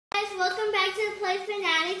welcome back to the Play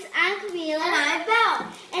Fanatics. I'm Camila. And I'm Belle.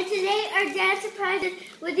 And today our dad surprised us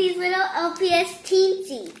with these little LPS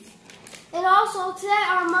Teensies. And also today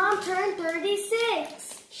our mom turned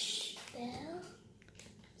 36. Shh, Belle.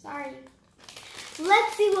 Sorry.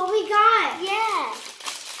 Let's see what we got. Yeah.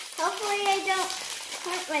 Hopefully I don't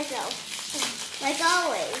hurt myself. Like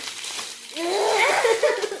always.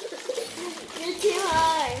 You're too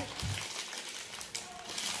hard.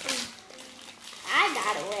 I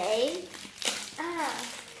got away.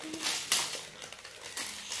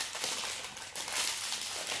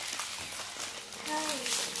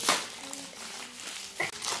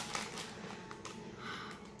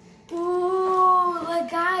 Ooh, like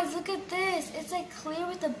guys, look at this. It's like clear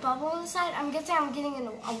with a bubble inside. I'm guessing I'm getting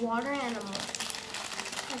a water animal.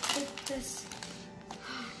 Let's take this.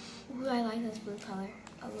 Ooh, I like this blue color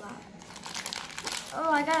a lot.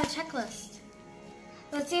 Oh, I got a checklist.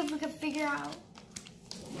 Let's see if we can figure out.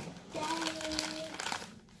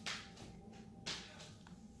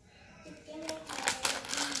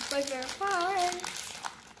 My favorite part.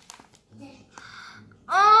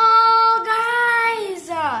 Oh, guys!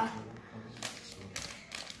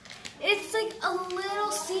 It's like a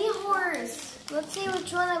little seahorse. Let's see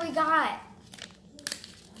which one that we got.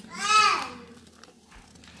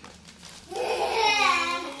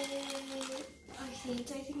 Okay,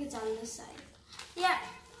 so I think it's on this side. Yeah.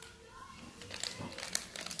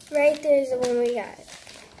 Right there's the one we got.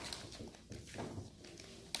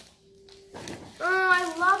 Oh,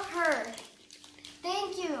 I love her.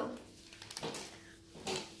 Thank you.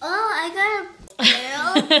 Oh, I got a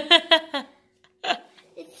bill.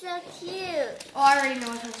 It's so cute. Oh, I already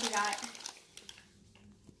know which one she got.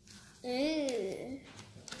 Ooh.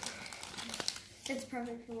 It's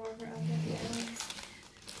perfect for more of our other animals.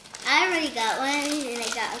 I already got one, and I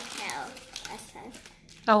got a cow last time.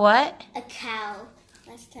 A what? A cow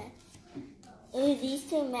last time. Ooh, these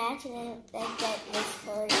two match, and I get this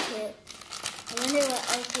color too. I wonder what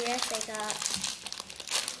LPS I got.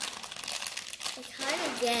 It's hard to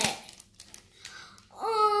get.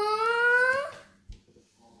 Aww.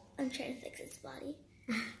 I'm trying to fix its body.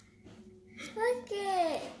 Look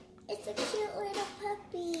it. It's a cute little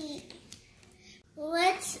puppy.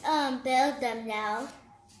 Let's build them now.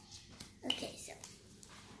 Okay, so.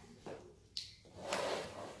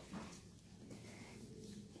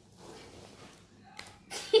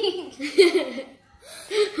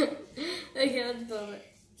 Okay, let's build it.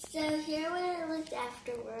 So here what it looks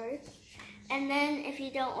afterwards. And then if you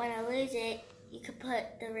don't want to lose it, you could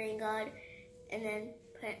put the ring on and then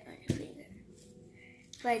put it on your finger.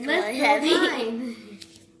 But it's really heavy.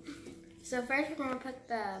 So first we're going to put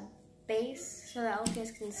the base so that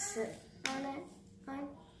LPS can sit on it. Fine.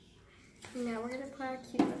 Now we're going to put our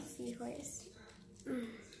cute little seahorse.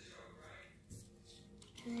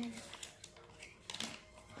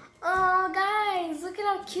 Oh, guys, look at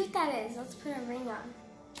how cute that is. Let's put a ring on.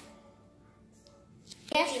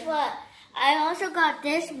 Guess what? I also got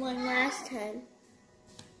this one last time.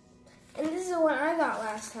 And this is the one I got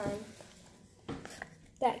last time.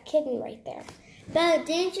 That kitten right there. But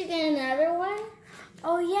didn't you get another one?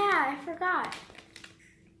 Oh, yeah, I forgot.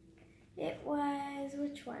 It was,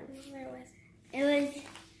 which one? Where was it? It was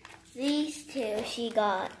these two she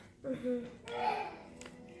got. Mm-hmm.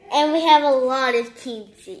 And we have a lot of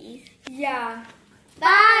Teensies. Yeah.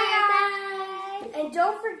 Bye, guys. And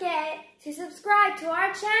don't forget to subscribe to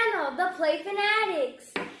our channel, The Play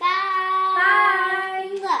Fanatics.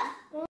 Bye. Bye.